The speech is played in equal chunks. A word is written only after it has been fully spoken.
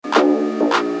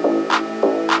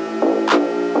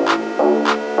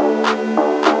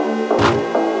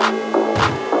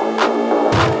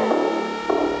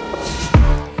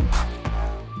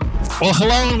Well,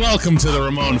 hello and welcome to the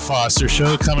Ramon Foster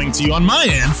Show, coming to you on my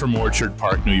end from Orchard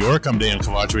Park, New York. I'm Dan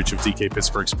Kovacevic of DK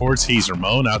Pittsburgh Sports. He's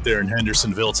Ramon out there in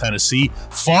Hendersonville, Tennessee,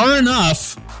 far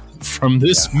enough from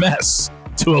this mess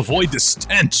to avoid the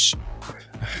stench.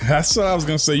 That's what I was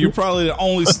going to say. You're probably the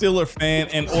only Steeler fan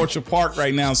in Orchard Park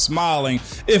right now smiling.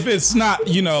 If it's not,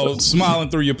 smiling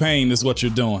through your pain is what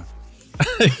you're doing.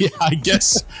 Yeah, I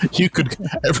guess you could.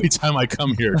 Every time I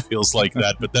come here, it feels like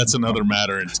that, but that's another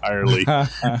matter entirely.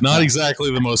 Not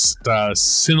exactly the most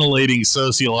scintillating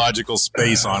sociological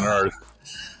space on earth.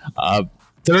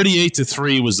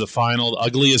 38-3 was the final,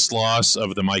 ugliest loss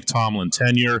of the Mike Tomlin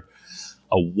tenure.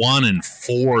 A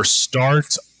 1-4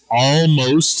 start,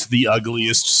 almost the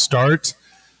ugliest start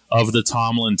of the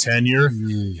Tomlin tenure.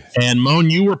 And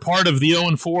Moan, you were part of the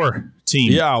 0-4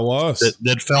 team. Yeah, I was.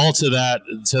 That fell to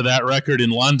that record in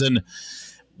London.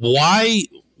 Why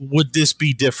would this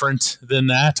be different than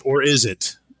that, or is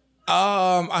it?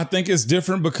 I think it's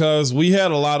different because we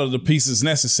had a lot of the pieces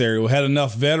necessary. We had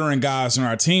enough veteran guys on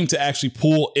our team to actually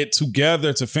pull it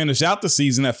together to finish out the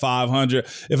season at 500,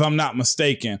 if I'm not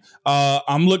mistaken.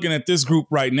 I'm looking at this group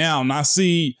right now, and I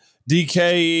see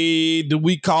DK, do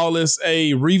we call this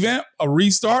a revamp, a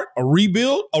restart, a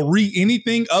rebuild,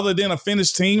 anything other than a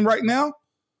finished team right now?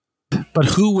 But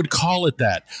who would call it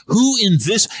that? Who in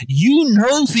this,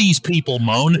 these people,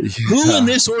 Moan, who in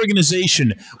this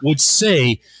organization would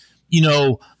say,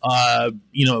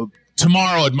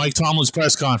 tomorrow at Mike Tomlin's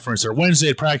press conference or Wednesday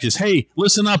at practice, hey,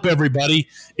 listen up, everybody.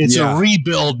 It's a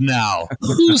rebuild now.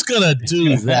 Who's going to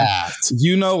do that?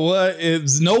 You know what?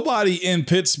 It's nobody in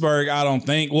Pittsburgh, I don't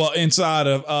think. Well, inside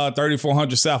of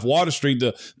 3400 South Water Street,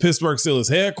 the Pittsburgh Steelers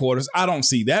headquarters, I don't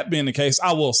see that being the case.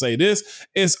 I will say this.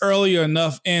 It's early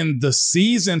enough in the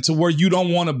season to where you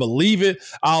don't want to believe it.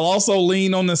 I'll also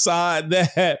lean on the side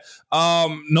that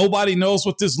nobody knows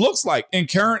what this looks like in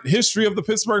current history of the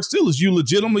Pittsburgh Steelers. You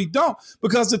legitimately don't,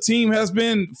 because the team has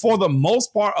been, for the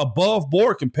most part, above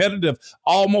board competitive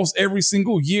almost every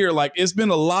single year. Like, it's been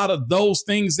a lot of those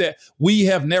things that we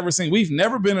have never seen. We've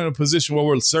never been in a position where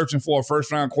we're searching for a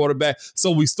first round quarterback,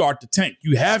 so we start to tank.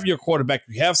 You have your quarterback.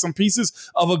 You have some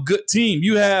pieces of a good team.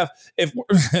 You have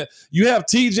you have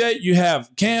TJ, you have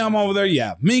Cam over there, you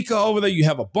have Minka over there, you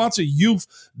have a bunch of youth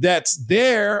that's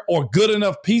there or good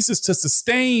enough pieces to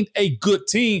sustain a good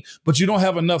team, but you don't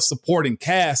have enough supporting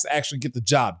cast to actually get the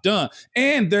job done.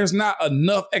 And there's not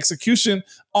enough execution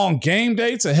on game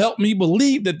day to help me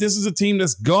believe that this is a team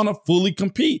that's gonna fully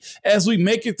compete as we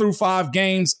make it through 5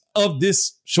 games of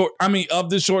this short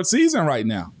season right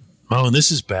now. Oh, and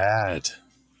this is bad.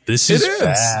 This is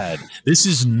bad. This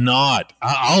is not,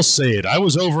 I'll say it. I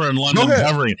was over in London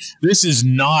covering. This is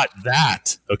not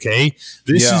that, okay?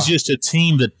 This is just a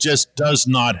team that just does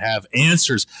not have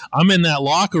answers. I'm in that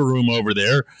locker room over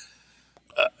there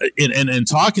and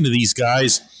talking to these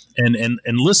guys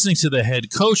and listening to the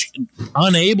head coach,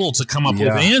 unable to come up with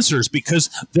answers because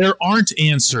there aren't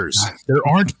answers. There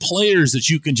aren't players that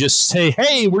you can just say,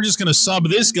 hey, we're just going to sub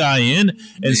this guy in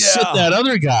and sit that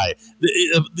other guy.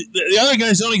 The other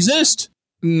guys don't exist.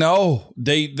 No,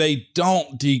 they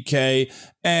don't, DK.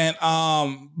 And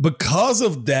because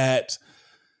of that,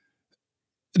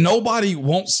 nobody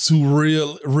wants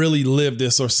to really live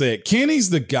this or say it.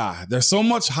 Kenny's the guy. There's so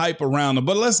much hype around him.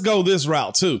 But let's go this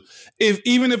route too.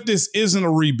 Even if this isn't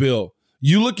a rebuild,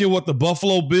 you look at what the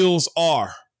Buffalo Bills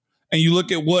are, and you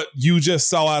look at what you just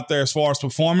saw out there as far as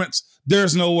performance,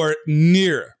 there's nowhere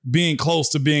near being close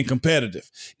to being competitive.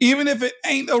 Even if it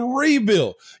ain't a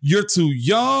rebuild, you're too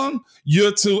young,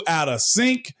 you're too out of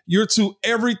sync, you're too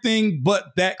everything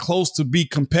but that close to be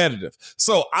competitive.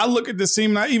 So I look at this team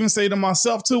and I even say to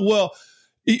myself too, well,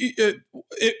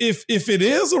 if it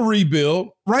is a rebuild,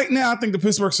 right now I think the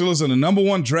Pittsburgh Steelers are the number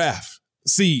 1 draft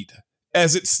seed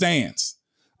as it stands.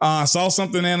 I saw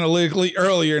something analytically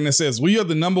earlier and it says we are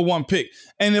the number 1 pick.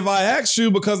 And if I ask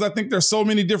you, because I think there's so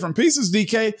many different pieces,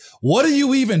 DK, what are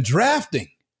you even drafting?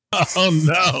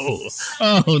 Oh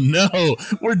no.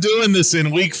 We're doing this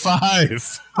in week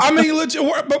 5. I mean, legit,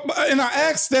 and I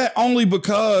asked that only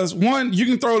because, one, you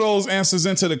can throw those answers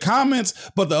into the comments,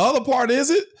 but the other part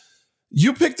is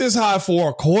you picked this high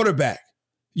for a quarterback.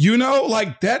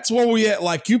 That's where we at.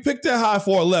 Like, you picked that high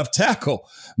for a left tackle.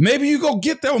 Maybe you go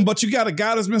get that one, but you got a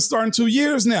guy that's been starting 2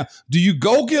 years now. Do you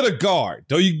go get a guard?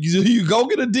 Do you go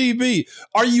get a DB?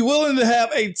 Are you willing to have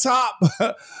a top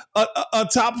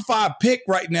 5 pick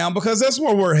right now? Because that's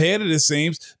where we're headed, it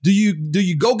seems. Do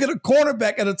you go get a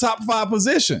cornerback at a top 5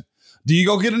 position? Do you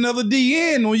go get another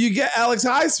DN when you get Alex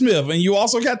Highsmith and you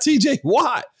also got TJ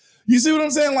Watt? You see what I'm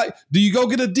saying? Like, do you go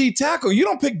get a D tackle? You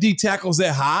don't pick D tackles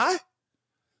that high.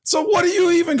 So what do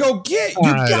you even go get?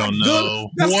 I don't know.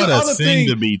 What a thing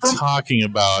to be talking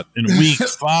about in week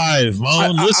 5.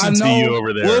 Moan, listen to you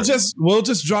over there. We'll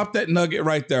just drop that nugget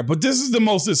right there. But this is the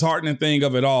most disheartening thing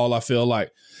of it all, I feel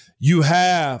like. You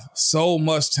have so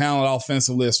much talent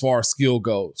offensively as far as skill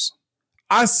goes.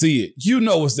 I see it. You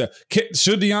know what's there.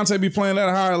 Should Deontay be playing at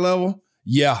a higher level?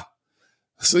 Yeah.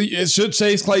 So should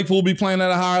Chase Claypool be playing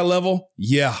at a higher level?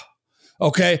 Yeah.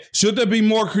 Okay. Should there be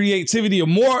more creativity or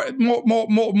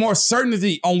more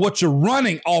certainty on what you're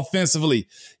running offensively?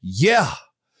 Yeah.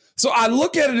 So I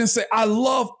look at it and say, I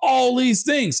love all these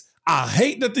things. I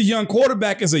hate that the young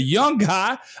quarterback is a young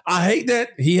guy. I hate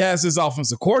that he has his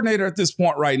offensive coordinator at this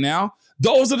point right now.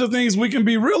 Those are the things we can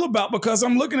be real about, because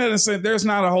I'm looking at it and saying there's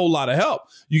not a whole lot of help.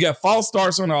 You got false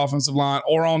starts on the offensive line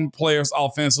or on players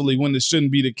offensively when this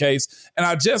shouldn't be the case. And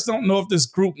I just don't know if this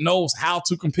group knows how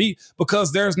to compete,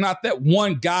 because there's not that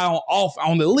one guy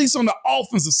on at least on the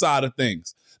offensive side of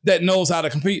things that knows how to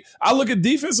compete. I look at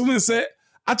defensively and say,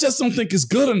 I just don't think it's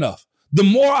good enough. The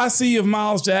more I see of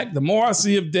Miles Jack, the more I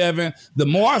see of Devin, the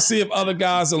more I see of other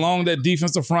guys along that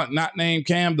defensive front not named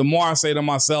Cam, the more I say to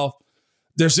myself,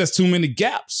 there's just too many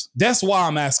gaps. That's why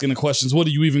I'm asking the questions. What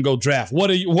do you even go draft? Who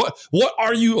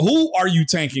are you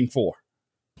tanking for?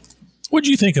 What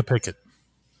do you think of Pickett?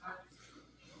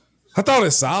 I thought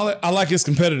it's solid. I like his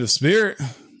competitive spirit.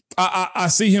 I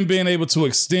see him being able to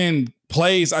extend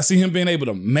plays. I see him being able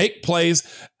to make plays.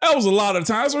 That was a lot of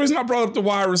times. That's the reason I brought up the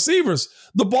wide receivers.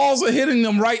 The balls are hitting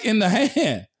them right in the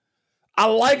hand. I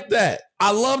like that.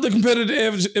 I love the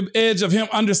competitive edge of him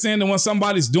understanding when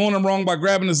somebody's doing him wrong by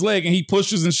grabbing his leg and he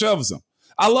pushes and shoves him.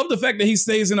 I love the fact that he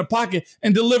stays in the pocket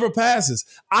and deliver passes.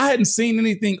 I hadn't seen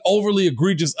anything overly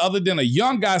egregious other than a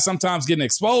young guy sometimes getting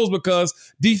exposed, because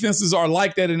defenses are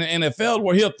like that in the NFL,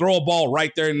 where he'll throw a ball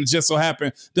right there and it just so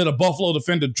happened that a Buffalo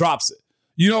defender drops it.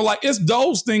 You know, like, it's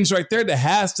those things right there that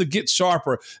has to get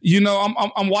sharper. You know,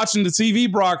 I'm watching the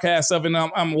TV broadcast of it, and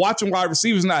I'm watching wide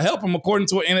receivers not help him, according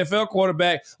to an NFL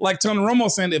quarterback like Tony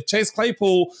Romo saying, if Chase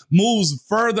Claypool moves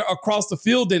further across the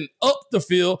field than up the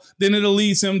field, then it'll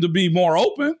lead him to be more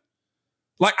open.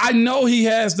 Like, I know he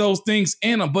has those things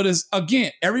in him, but it's,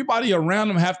 again, everybody around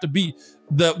him have to be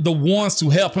the ones to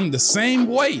help him the same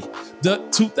way the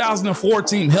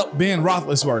 2014 helped Ben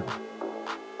Roethlisberger.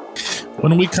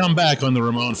 When we come back on the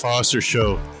Ramon Foster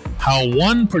Show, how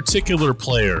one particular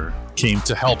player came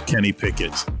to help Kenny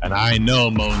Pickett. And I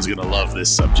know Moan's going to love this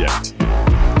subject.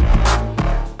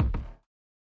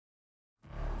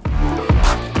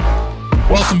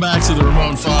 Welcome back to the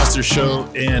Ramon Foster Show.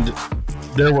 And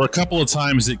there were a couple of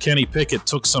times that Kenny Pickett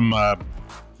took some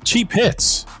cheap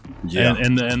hits. Yeah.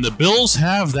 And the Bills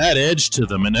have that edge to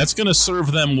them, and that's going to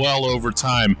serve them well over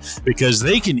time, because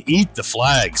they can eat the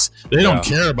flags. They don't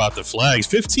care about the flags.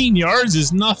 15 yards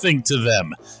is nothing to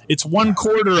them. It's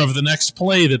 1/4 of the next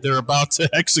play that they're about to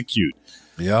execute.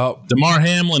 Yep. DeMar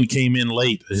Hamlin came in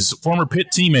late, his former Pitt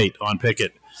teammate on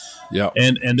Pickett. Yep.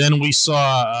 And then we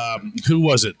saw, who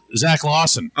was it? Zach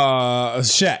Lawson.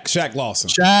 Shaq Lawson.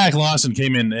 Shaq Lawson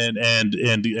came in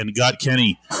and got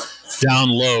Kenny down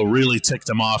low, really ticked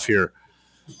him off here.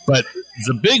 But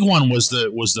the big one was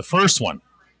the first one.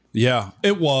 Yeah,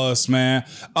 it was, man.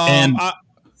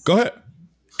 Go ahead.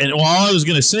 And all I was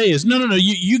going to say is, no,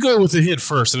 you go with the hit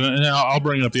first, and I'll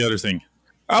bring up the other thing.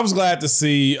 I was glad to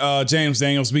see James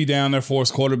Daniels be down there for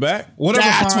his quarterback.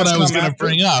 That's what I was going to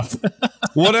bring up.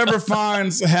 Whatever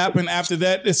fines happen after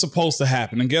that, it's supposed to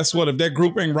happen. And guess what? If that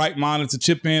group ain't right-minded to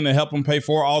chip in and help him pay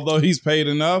for it, although he's paid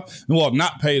enough, well,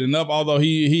 not paid enough, although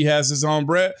he has his own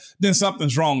bread, then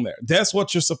something's wrong there. That's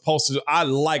what you're supposed to do. I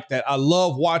like that. I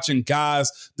love watching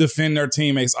guys defend their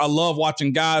teammates. I love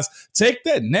watching guys take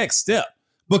that next step,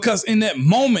 because in that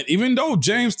moment, even though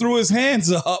James threw his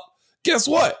hands up, guess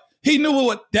what? He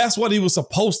knew that's what he was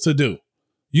supposed to do.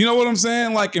 You know what I'm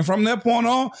saying? Like, and from that point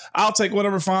on, I'll take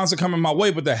whatever fines are coming my way,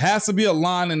 but there has to be a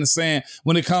line in the sand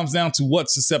when it comes down to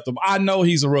what's susceptible. I know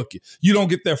he's a rookie. You don't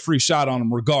get that free shot on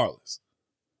him regardless.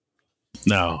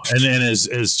 No. And then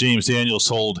as James Daniels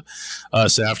told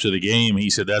us after the game, he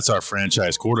said, that's our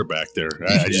franchise quarterback there.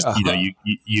 I just,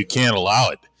 you can't allow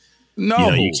it. No.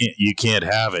 You can't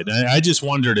have it. And I just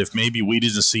wondered if maybe we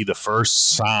didn't see the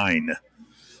first sign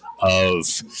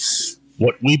of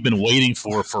what we've been waiting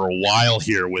for a while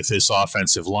here with this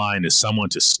offensive line, is someone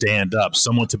to stand up,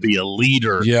 someone to be a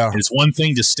leader. Yeah. It's one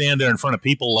thing to stand there in front of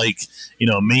people like,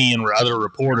 me and other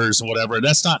reporters and whatever.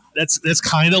 That's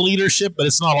kind of leadership, but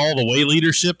it's not all the way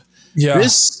leadership. Yeah.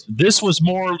 This was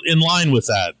more in line with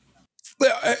that.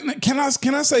 Can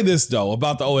I say this though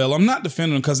about the OL? I'm not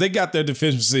defending them because they got their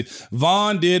deficiency.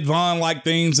 Vaughn like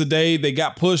things today. They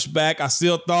got pushed back. I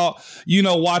still thought,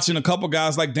 watching a couple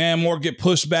guys like Dan Moore get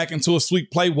pushed back into a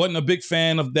sweep play, wasn't a big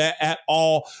fan of that at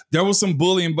all. There was some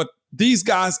bullying, but these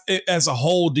guys as a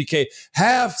whole, DK,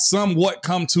 have somewhat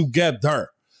come together.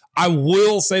 I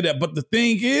will say that. But the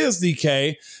thing is,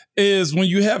 DK, is when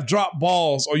you have drop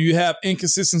balls or you have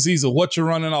inconsistencies of what you're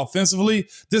running offensively,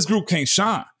 this group can't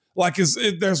shine. Like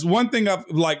there's one thing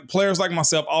like players like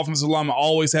myself, offensive linemen,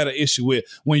 always had an issue with.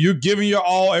 When you're giving your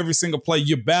all every single play,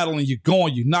 you're battling, you're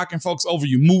going, you're knocking folks over,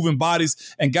 you're moving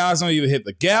bodies, and guys don't either hit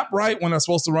the gap right when they're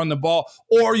supposed to run the ball,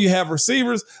 or you have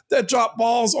receivers that drop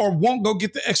balls or won't go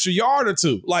get the extra yard or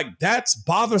two. Like that's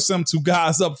bothersome to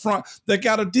guys up front that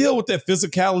got to deal with that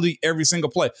physicality every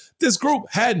single play. This group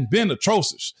hadn't been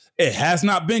atrocious. It has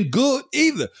not been good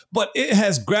either, but it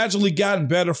has gradually gotten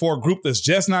better for a group that's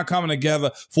just not coming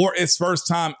together for its first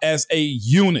time as a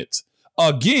unit.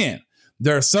 Again,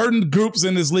 there are certain groups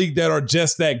in this league that are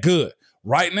just that good.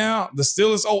 Right now, the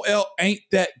Steelers OL ain't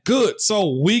that good.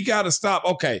 So we got to stop.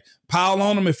 Okay, pile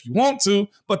on them if you want to,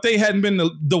 but they hadn't been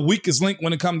the weakest link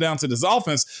when it comes down to this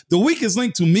offense. The weakest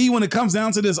link to me when it comes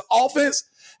down to this offense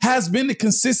has been the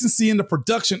consistency in the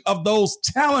production of those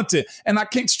talented, and I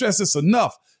can't stress this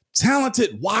enough,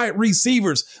 talented wide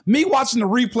receivers. Me watching the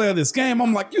replay of this game,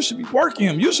 I'm like, you should be working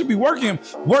him. You should be working him.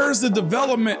 Where's the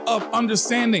development of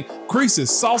understanding creases,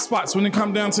 soft spots when it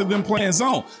comes down to them playing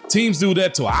zone? Teams do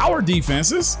that to our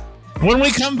defenses. When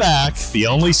we come back, the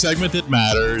only segment that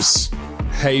matters.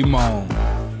 Hey, Mom.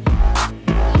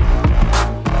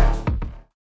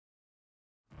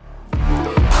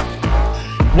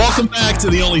 Welcome back to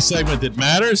the only segment that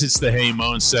matters. It's the Hey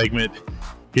Moan segment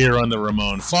here on the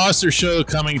Ramon Foster Show,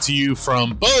 coming to you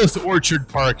from both Orchard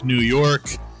Park, New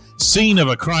York, scene of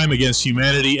a crime against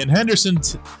humanity, and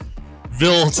Hendersonville,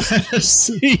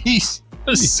 Tennessee,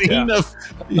 a scene of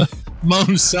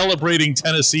Moan celebrating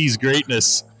Tennessee's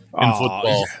greatness in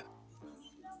football.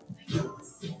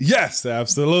 Yes,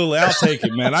 absolutely. I'll take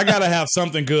it, man. I got to have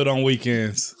something good on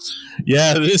weekends.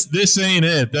 Yeah, this ain't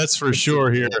it. That's for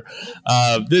sure here.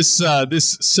 This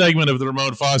segment of the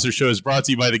Ramon Foster Show is brought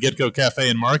to you by the Get-Go Cafe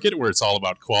and Market, where it's all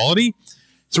about quality.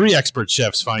 3 expert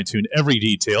chefs fine-tune every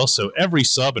detail, so every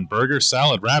sub and burger,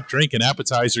 salad, wrap, drink, and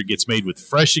appetizer gets made with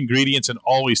fresh ingredients and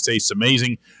always tastes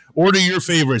amazing. Order your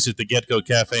favorites at the Get-Go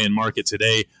Cafe and Market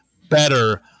today.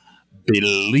 Better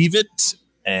believe it.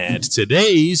 And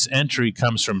today's entry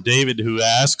comes from David, who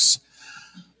asks,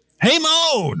 Hey,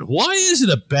 Moan, why is it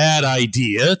a bad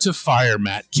idea to fire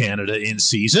Matt Canada in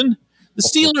season? The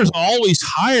Steelers always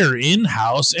hire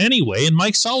in-house anyway, and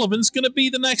Mike Sullivan's going to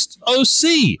be the next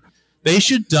OC. They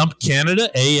should dump Canada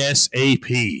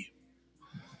ASAP.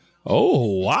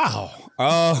 Oh, wow.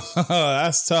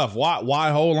 That's tough. Why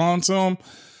hold on to him?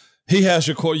 He has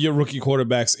your rookie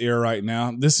quarterback's ear right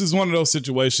now. This is one of those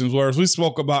situations where, as we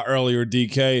spoke about earlier,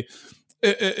 DK,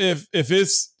 if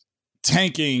it's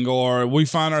tanking or we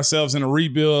find ourselves in a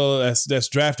rebuild that's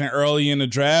drafting early in the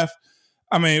draft,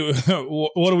 I mean,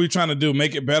 what are we trying to do?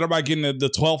 Make it better by getting the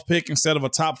 12th pick instead of a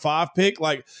top 5 pick?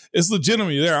 Like, it's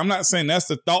legitimately there. I'm not saying that's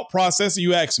the thought process.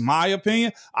 You ask my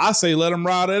opinion. I say let them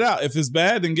ride it out. If it's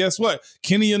bad, then guess what?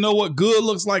 Kenny, you know what good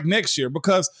looks like next year.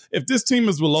 Because if this team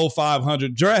is below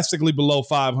 500, drastically below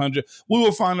 500, we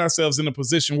will find ourselves in a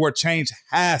position where change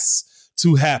has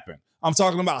to happen. I'm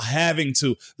talking about having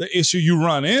to. The issue you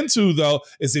run into, though,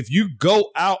 is if you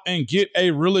go out and get a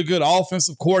really good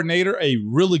offensive coordinator, a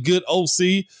really good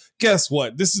OC, guess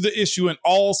what? This is the issue in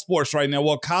all sports right now,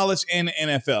 well, college and the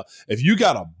NFL. If you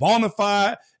got a bona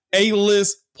fide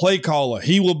A-list play caller,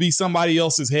 he will be somebody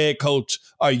else's head coach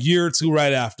a year or two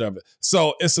right after it.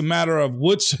 So it's a matter of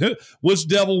which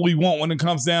devil we want when it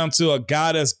comes down to a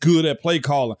guy that's good at play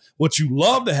calling. What you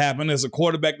love to happen is a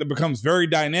quarterback that becomes very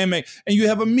dynamic, and you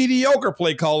have a mediocre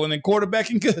play calling, and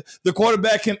the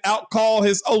quarterback can outcall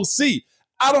his OC.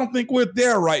 I don't think we're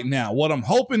there right now. What I'm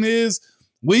hoping is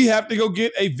we have to go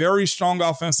get a very strong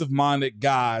offensive-minded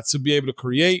guy to be able to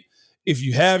create. If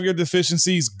you have your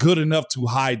deficiencies, good enough to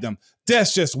hide them.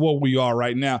 That's just where we are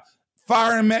right now.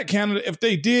 Firing Matt Canada, if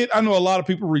they did, I know a lot of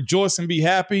people rejoice and be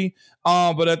happy.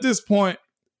 But at this point,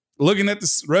 looking at the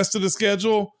rest of the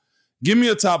schedule, give me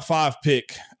a top 5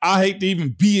 pick. I hate to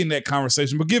even be in that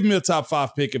conversation, but give me a top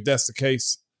 5 pick if that's the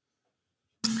case.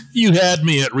 You had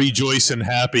me at rejoice and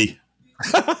happy.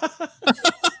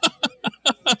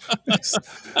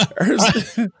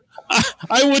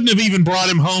 I wouldn't have even brought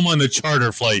him home on the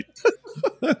charter flight.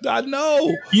 I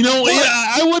know. You know,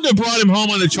 I wouldn't have brought him home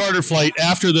on the charter flight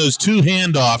after those 2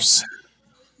 handoffs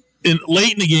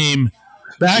late in the game,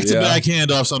 back-to-back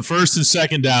handoffs on first and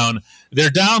second down They're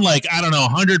down like, I don't know,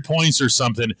 100 points or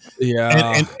something.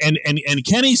 Yeah. And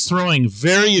Kenny's throwing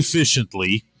very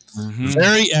efficiently,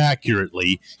 very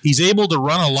accurately. He's able to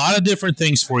run a lot of different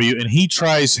things for you, and he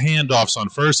tries handoffs on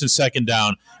first and second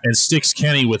down and sticks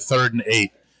Kenny with 3rd and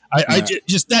 8. I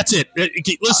just that's it.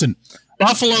 Listen,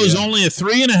 Buffalo's only a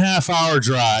 3.5 hour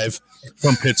drive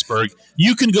from Pittsburgh.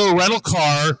 You can go rental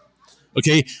car.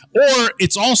 Okay, or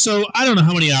it's also, I don't know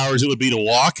how many hours it would be to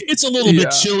walk. It's a little bit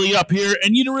chilly up here,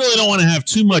 and you really don't want to have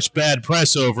too much bad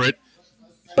press over it.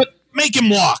 But make him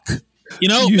walk.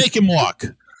 Make him walk.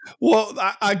 Well,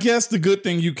 I guess the good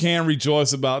thing you can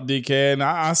rejoice about, DK, and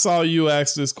I saw you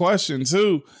ask this question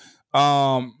too.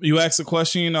 You asked the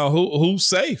question, who's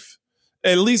safe?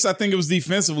 At least I think it was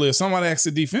defensively. If somebody asked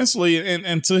it defensively,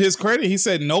 and to his credit, he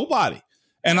said nobody.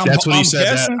 And that's what he said.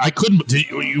 Guessing, I couldn't.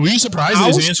 Were you surprised at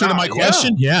his answer to my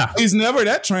question? Yeah. He's never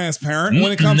that transparent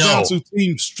when it comes down to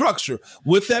team structure.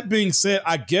 With that being said,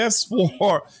 I guess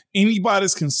for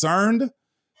anybody's concerned,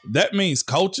 that means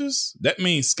coaches, that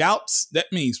means scouts, that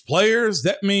means players,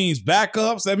 that means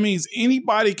backups, that means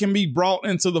anybody can be brought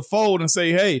into the fold and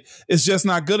say, hey, it's just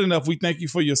not good enough. We thank you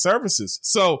for your services.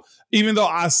 So even though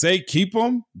I say keep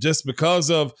them just because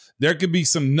of there could be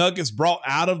some nuggets brought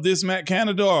out of this Matt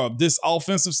Canada or this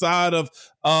offensive side of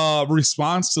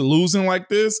response to losing like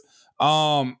this,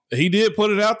 he did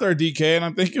put it out there, DK, and I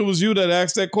think it was you that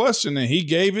asked that question, and he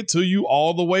gave it to you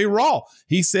all the way raw.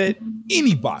 He said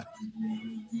anybody.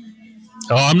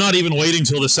 Oh, I'm not even waiting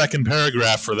till the second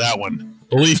paragraph for that one.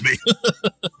 Believe me.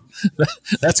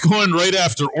 That's going right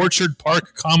after Orchard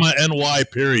Park, NY,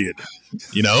 period.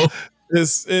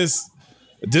 This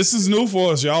is new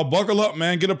for us, y'all. Buckle up,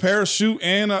 man. Get a parachute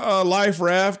and a life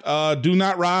raft. Do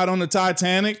not ride on the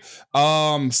Titanic.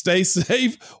 Stay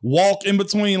safe. Walk in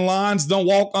between lines. Don't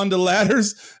walk under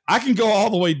ladders. I can go all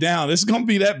the way down. It's gonna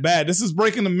be that bad. This is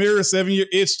breaking the mirror 7-year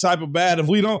itch type of bad. If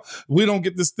we don't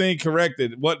get this thing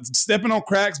corrected, stepping on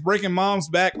cracks, breaking mom's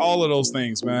back, all of those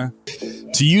things, man.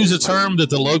 To use a term that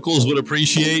the locals would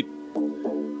appreciate,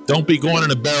 don't be going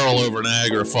in a barrel over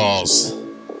Niagara Falls.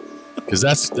 Because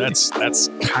that's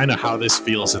kind of how this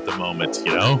feels at the moment,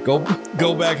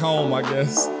 Go back home, I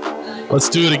guess. Let's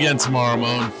do it again tomorrow,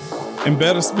 Ramon. In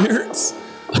better spirits.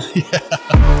 Yeah.